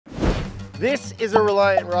This is a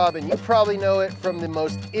Reliant Robin. You probably know it from the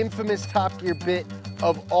most infamous Top Gear bit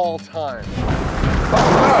of all time.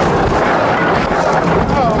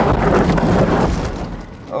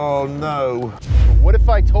 Oh no. What if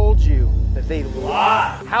I told you that they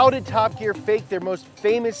lied? How did Top Gear fake their most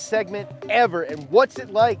famous segment ever? And what's it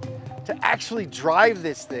like to actually drive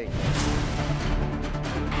this thing?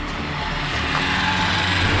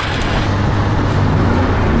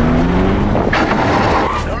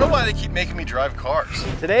 I don't know why they keep making me drive cars.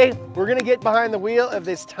 Today, we're gonna get behind the wheel of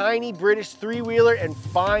this tiny British three-wheeler and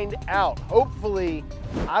find out. Hopefully,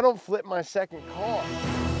 I don't flip my second car.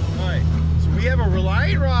 All right, so we have a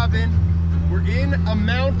Reliant Robin. We're in a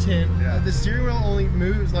mountain. Yeah. The steering wheel only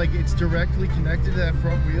moves, like it's directly connected to that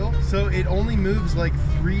front wheel. So it only moves like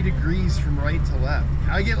 3 degrees from right to left.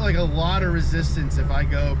 I get like a lot of resistance if I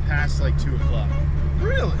go past like 2 o'clock.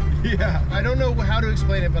 Really? Yeah. I don't know how to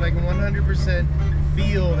explain it, but I can 100%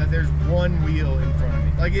 feel that there's one wheel in front of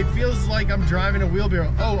me. Like it feels like I'm driving a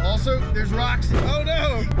wheelbarrow. Oh, also there's rocks. Oh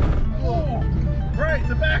no. Oh. Right,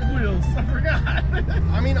 the back wheels, I forgot.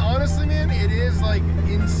 I mean, honestly, man, it is like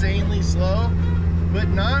insanely slow, but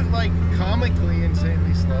not like comically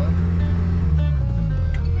insanely slow.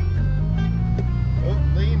 Oh,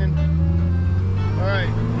 leaning. All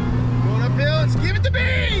right, going uphill, let's give it the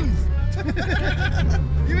beans!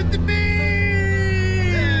 Give it the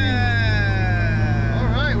beans! Yeah! All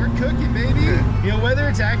right, we're cooking, baby. You know, whether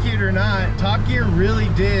it's accurate or not, Top Gear really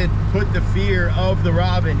did put the fear of the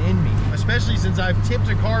Robin in me. Especially since I've tipped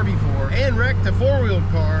a car before and wrecked a four-wheeled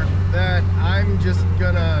car, that I'm just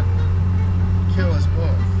gonna kill us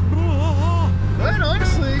both. But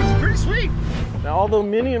honestly, it's pretty sweet. Now, although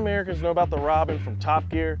many Americans know about the Robin from Top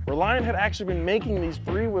Gear, Reliant had actually been making these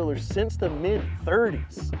three-wheelers since the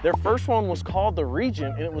mid-30s. Their first one was called the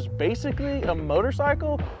Regent, and it was basically a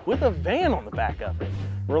motorcycle with a van on the back of it.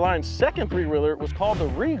 Reliant's second three-wheeler was called the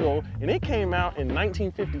Regal, and it came out in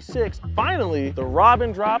 1956. Finally, the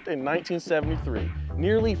Robin dropped in 1973.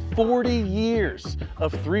 Nearly 40 years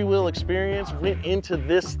of three-wheel experience went into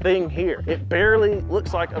this thing here. It barely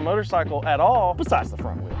looks like a motorcycle at all, besides the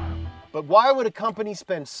front wheel. But why would a company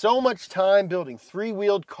spend so much time building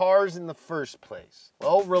three-wheeled cars in the first place?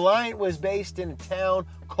 Well, Reliant was based in a town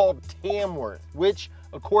called Tamworth, which,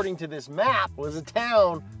 according to this map, was a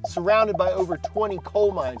town surrounded by over 20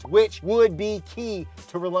 coal mines, which would be key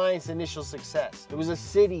to Reliant's initial success. It was a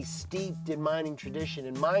city steeped in mining tradition,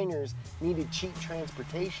 and miners needed cheap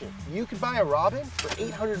transportation. You could buy a Robin for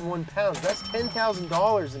 801 pounds. That's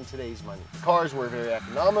 $10,000 in today's money. Cars were very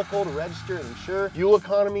economical to register and insure. Fuel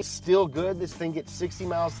economy still good. This thing gets 60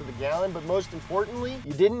 miles to the gallon, but most importantly,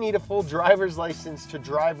 you didn't need a full driver's license to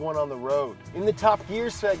drive one on the road. In the Top Gear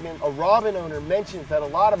segment, a Robin owner mentions that a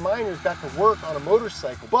lot of miners got to work on a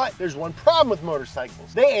motorcycle, but there's one problem with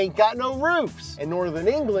motorcycles. They ain't got no roofs. In Northern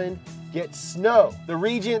England, gets snow. The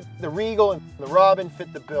Regent, the Regal, and the Robin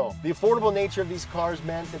fit the bill. The affordable nature of these cars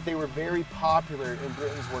meant that they were very popular in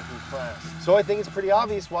Britain's working class. So I think it's pretty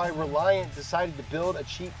obvious why Reliant decided to build a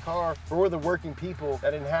cheap car for the working people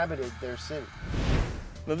that inhabited their city.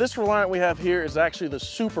 Now, this Reliant we have here is actually the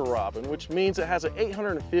Super Robin, which means it has an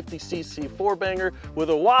 850cc four-banger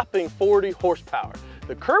with a whopping 40 horsepower.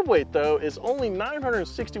 The curb weight, though, is only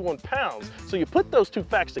 961 pounds, so you put those two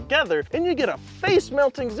facts together and you get a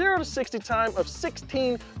face-melting 0 to 60 time of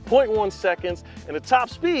 16.1 seconds and a top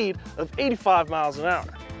speed of 85 miles an hour.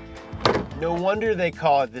 No wonder they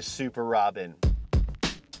call it the Super Robin.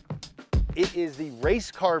 It is the race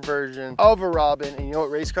car version of a Robin, and you know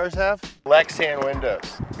what race cars have? Lexan windows.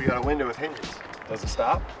 We got a window with hinges. Does it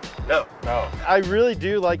stop? No. No. I really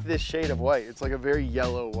do like this shade of white. It's like a very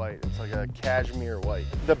yellow white. It's like a cashmere white.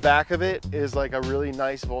 The back of it is like a really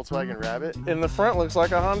nice Volkswagen Rabbit. And the front looks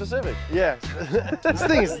like a Honda Civic. Yeah. This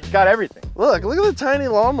thing's got everything. Look at the tiny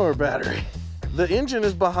lawnmower battery. The engine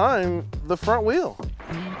is behind the front wheel.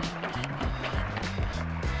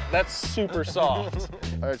 That's super soft.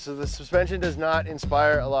 All right, so the suspension does not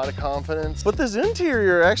inspire a lot of confidence. But this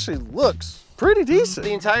interior actually looks pretty decent.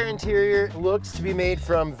 The entire interior looks to be made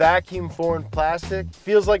from vacuum formed plastic.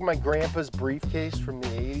 Feels like my grandpa's briefcase from the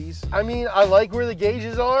 80s. I mean, I like where the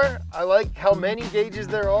gauges are. I like how many gauges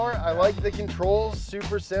there are. I like the controls,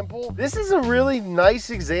 super simple. This is a really nice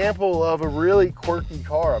example of a really quirky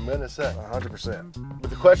car, I'm gonna say. 100%. But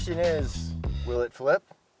the question is, will it flip?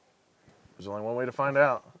 There's only one way to find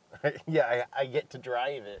out. Yeah, I get to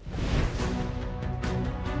drive it.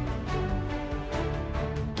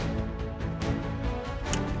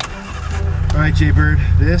 All right, Jay-Bird,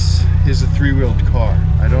 this is a three-wheeled car.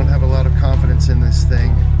 I don't have a lot of confidence in this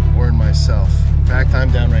thing or in myself. In fact,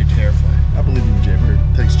 I'm downright terrified. I believe in you, Jay-Bird.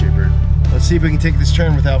 Thanks, Jay-Bird. Let's see if we can take this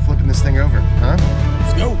turn without flipping this thing over, huh?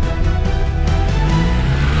 Let's go.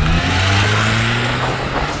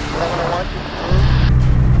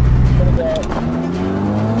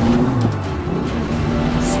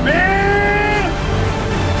 Spin!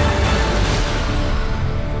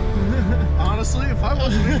 Honestly, if I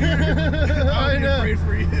wasn't here, I would be afraid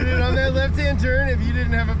for you. Dude, on that left-hand turn, if you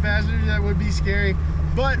didn't have a passenger, that would be scary.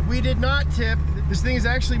 But we did not tip. This thing is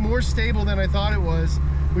actually more stable than I thought it was,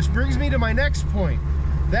 which brings me to my next point.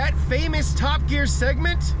 That famous Top Gear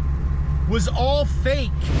segment was all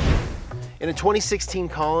fake. In a 2016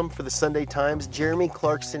 column for the Sunday Times, Jeremy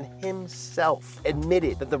Clarkson himself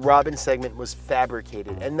admitted that the Robin segment was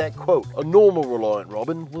fabricated and that, quote, "A normal Reliant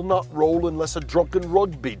Robin will not roll unless a drunken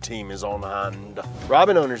rugby team is on hand."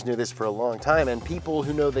 Robin owners knew this for a long time, and people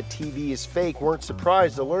who know that TV is fake weren't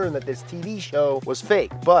surprised to learn that this TV show was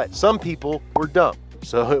fake. But some people were dumb,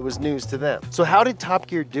 so it was news to them. So how did Top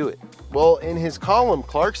Gear do it? Well, in his column,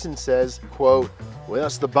 Clarkson says, quote, "We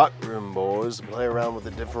asked the backroom boys to play around with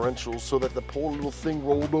the differentials so that the poor little thing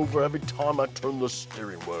rolled over every time I turned the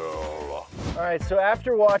steering wheel." All right, so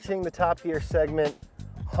after watching the Top Gear segment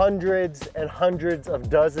hundreds and hundreds of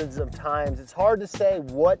dozens of times, it's hard to say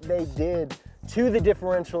what they did to the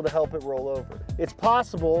differential to help it roll over. It's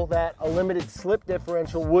possible that a limited slip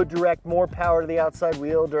differential would direct more power to the outside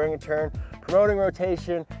wheel during a turn, promoting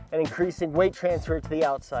rotation and increasing weight transfer to the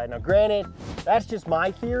outside. Now granted, that's just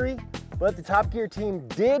my theory, but the Top Gear team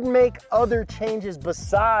did make other changes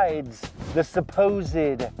besides the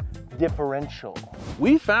supposed differential.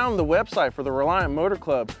 We found the website for the Reliant Motor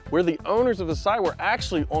Club where the owners of the site were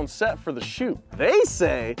actually on set for the shoot. They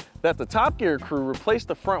say that the Top Gear crew replaced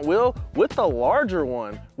the front wheel with the larger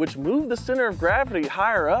one, which moved the center of gravity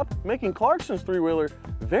higher up, making Clarkson's three-wheeler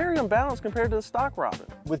very unbalanced compared to the stock Robin.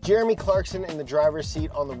 With Jeremy Clarkson in the driver's seat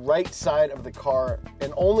on the right side of the car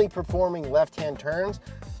and only performing left-hand turns,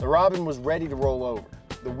 the Robin was ready to roll over.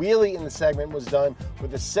 The wheelie in the segment was done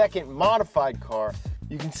with a second modified car.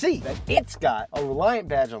 You can see that it's got a Reliant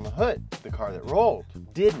badge on the hood. The car that rolled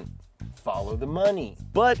didn't. Follow the money.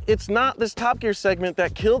 But it's not this Top Gear segment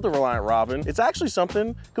that killed the Reliant Robin. It's actually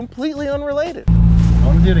something completely unrelated. I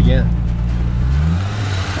want to do it again.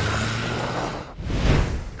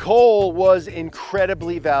 Coal was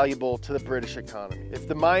incredibly valuable to the British economy. If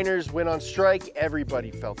the miners went on strike,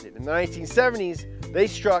 everybody felt it. In the 1970s, they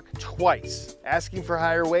struck twice, asking for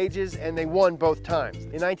higher wages, and they won both times.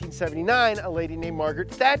 In 1979, a lady named Margaret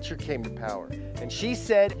Thatcher came to power, and she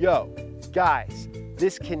said, "Yo, guys,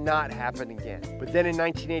 this cannot happen again." But then in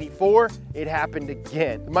 1984, it happened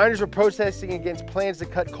again. The miners were protesting against plans to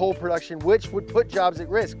cut coal production, which would put jobs at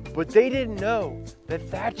risk. But they didn't know that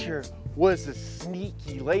Thatcher was a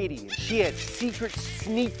sneaky lady, and she had secret,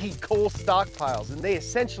 sneaky coal stockpiles, and they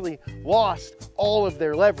essentially lost all of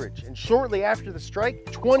their leverage. And shortly after the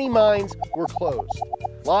strike, 20 mines were closed.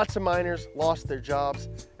 Lots of miners lost their jobs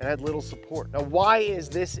and had little support. Now, why is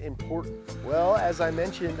this important? Well, as I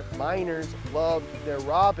mentioned, miners loved their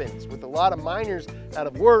Robins. With a lot of miners out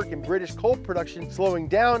of work and British coal production slowing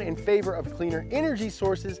down in favor of cleaner energy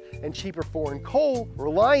sources and cheaper foreign coal,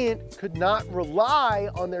 Reliant could not rely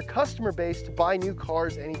on their customer base to buy new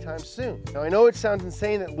cars anytime soon. Now, I know it sounds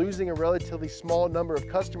insane that losing a relatively small number of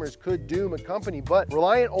customers could doom a company, but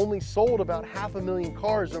Reliant only sold about 500,000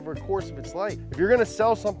 cars over the course of its life. If you're gonna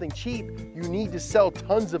sell something cheap, you need to sell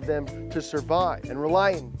tons of them to survive, and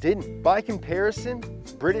Reliant didn't. By comparison,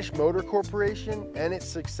 British Motor Corporation and its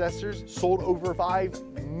successors sold over 5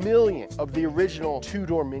 million of the original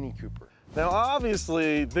two-door Mini Cooper. Now,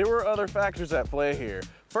 obviously, there were other factors at play here.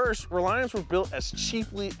 First, Reliants were built as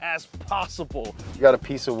cheaply as possible. You got a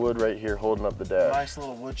piece of wood right here holding up the dash. Nice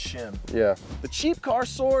little wood shim. Yeah. The cheap car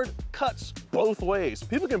sword cuts both ways.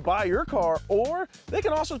 People can buy your car, or they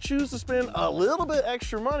can also choose to spend a little bit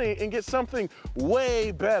extra money and get something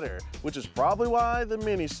way better, which is probably why the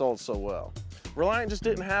Mini sold so well. Reliant just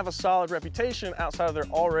didn't have a solid reputation outside of their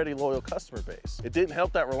already loyal customer base. It didn't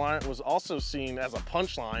help that Reliant was also seen as a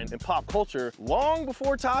punchline in pop culture long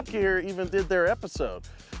before Top Gear even did their episode.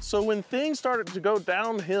 So when things started to go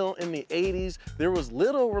downhill in the 80s, there was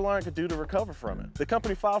little Reliant could do to recover from it. The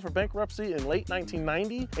company filed for bankruptcy in late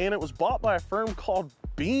 1990, and it was bought by a firm called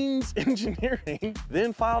Beans Engineering,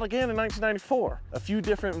 then filed again in 1994. A few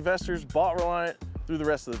different investors bought Reliant through the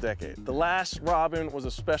rest of the decade. The last Robin was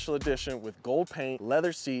a special edition with gold paint,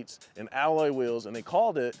 leather seats, and alloy wheels, and they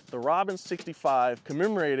called it the Robin 65,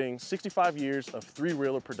 commemorating 65 years of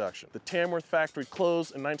three-wheeler production. The Tamworth factory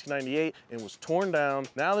closed in 1998 and was torn down.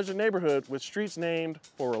 Now there's a neighborhood with streets named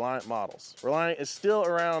for Reliant models. Reliant is still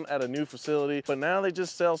around at a new facility, but now they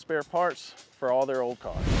just sell spare parts for all their old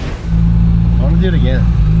cars. I want to do it again.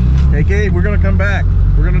 Hey, Gabe, we're gonna come back.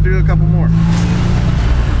 We're gonna do a couple more.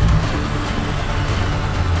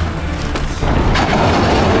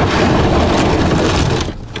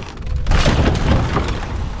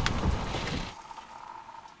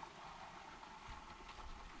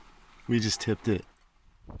 We just tipped it.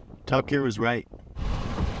 Top Gear was right.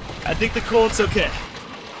 I think the Colt's okay.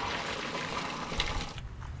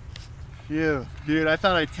 Phew, dude, I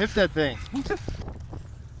thought I tipped that thing.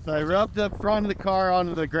 So I rubbed the front of the car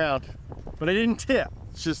onto the ground, but I didn't tip.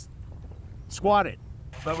 It's just squatted.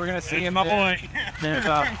 But we're gonna see him up. Then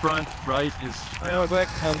front right is real quick,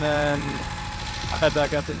 and then head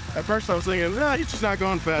back up. At first I was thinking, nah, he's just not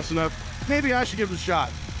going fast enough. Maybe I should give it a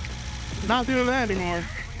shot. Not doing that anymore.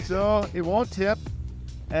 So it won't tip,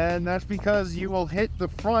 and that's because you will hit the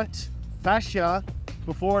front fascia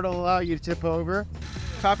before it'll allow you to tip over.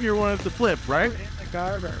 Top Gear wanted to flip, right?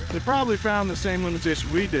 They probably found the same limitation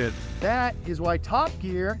we did. That is why Top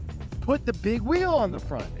Gear put the big wheel on the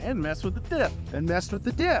front And messed with the dip. and messed with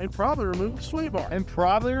the dip And probably removed the sway bar. and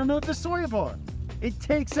probably removed the soy bar. It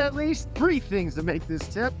takes at least 3 things to make this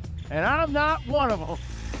tip, and I'm not one of them.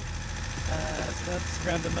 That's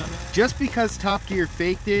random. Just because Top Gear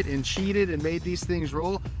faked it and cheated and made these things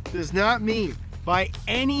roll does not mean by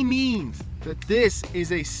any means that this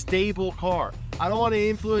is a stable car. I don't want to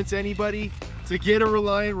influence anybody to get a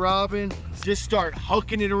Reliant Robin, just start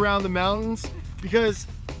hucking it around the mountains, because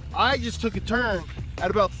I just took a turn at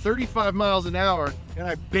about 35 miles an hour and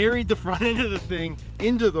I buried the front end of the thing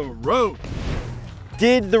into the road.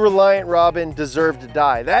 Did the Reliant Robin deserve to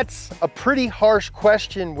die? That's a pretty harsh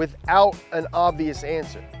question without an obvious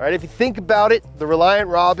answer. All right, if you think about it, the Reliant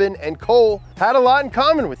Robin and Cole had a lot in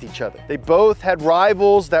common with each other. They both had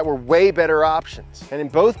rivals that were way better options. And in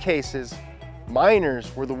both cases,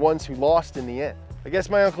 miners were the ones who lost in the end. I guess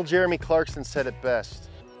my Uncle Jeremy Clarkson said it best.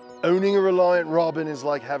 Owning a Reliant Robin is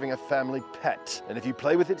like having a family pet. And if you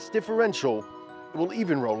play with its differential, it will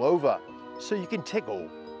even roll over, so you can tickle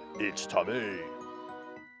its tummy.